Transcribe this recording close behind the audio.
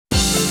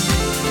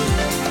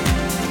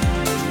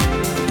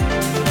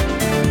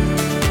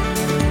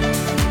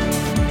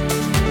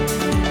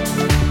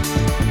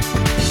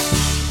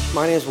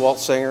My name is Walt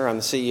Singer. I'm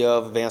the CEO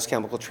of Advanced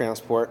Chemical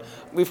Transport.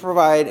 We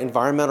provide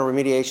environmental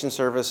remediation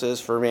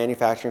services for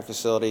manufacturing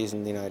facilities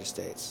in the United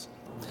States.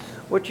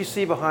 What you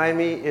see behind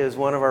me is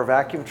one of our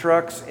vacuum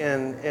trucks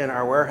in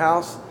our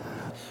warehouse.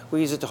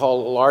 We use it to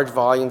haul large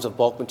volumes of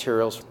bulk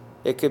materials.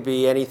 It could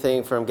be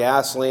anything from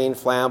gasoline,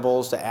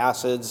 flammables, to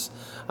acids,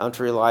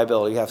 to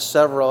reliability. You have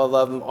several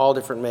of them, all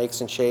different makes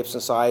and shapes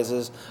and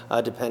sizes,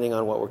 depending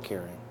on what we're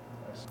carrying.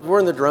 We're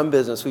in the drum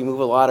business. We move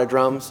a lot of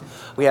drums.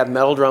 We have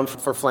metal drums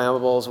for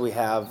flammables, we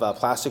have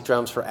plastic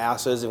drums for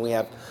acids, and we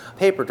have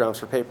paper drums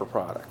for paper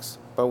products.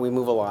 But we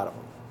move a lot of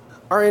them.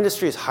 Our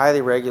industry is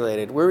highly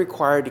regulated. We're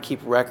required to keep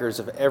records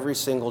of every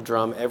single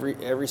drum,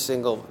 every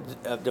single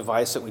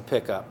device that we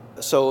pick up.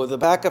 So the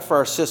backup for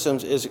our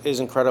systems is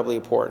incredibly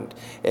important.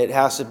 It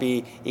has to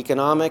be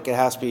economic, it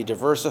has to be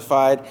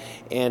diversified,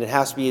 and it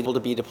has to be able to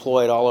be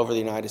deployed all over the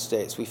United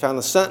States. We found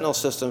the Sentinel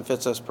system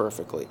fits us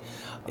perfectly.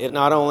 It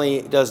not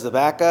only does the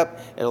backup,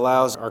 it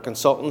allows our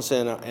consultants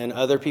and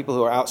other people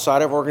who are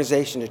outside of our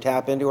organization to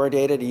tap into our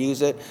data to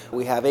use it.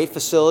 We have 8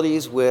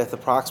 facilities with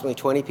approximately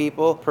 20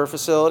 people per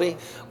facility.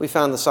 We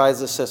found the size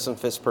of the system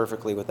fits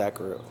perfectly with that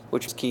group,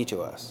 which is key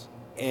to us.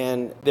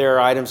 And there are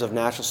items of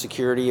national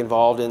security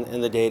involved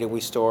in the data we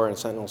store, and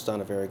Sentinel's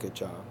done a very good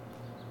job.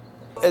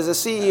 As a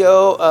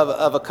CEO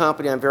of a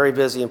company, I'm very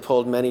busy and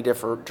pulled many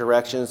different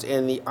directions,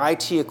 and the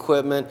IT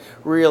equipment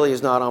really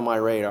is not on my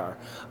radar.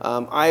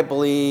 I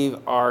believe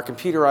our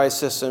computerized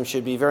system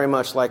should be very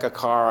much like a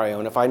car I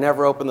own. If I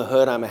never open the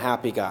hood, I'm a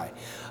happy guy.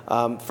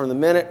 From the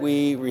minute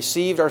we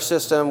received our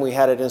system, we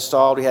had it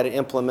installed, we had it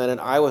implemented.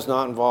 I was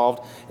not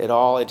involved at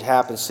all. It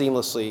happened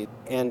seamlessly.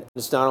 And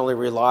it's not only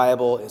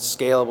reliable, it's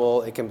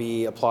scalable, it can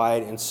be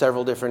applied in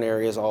several different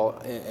areas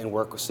and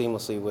work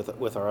seamlessly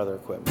with our other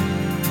equipment.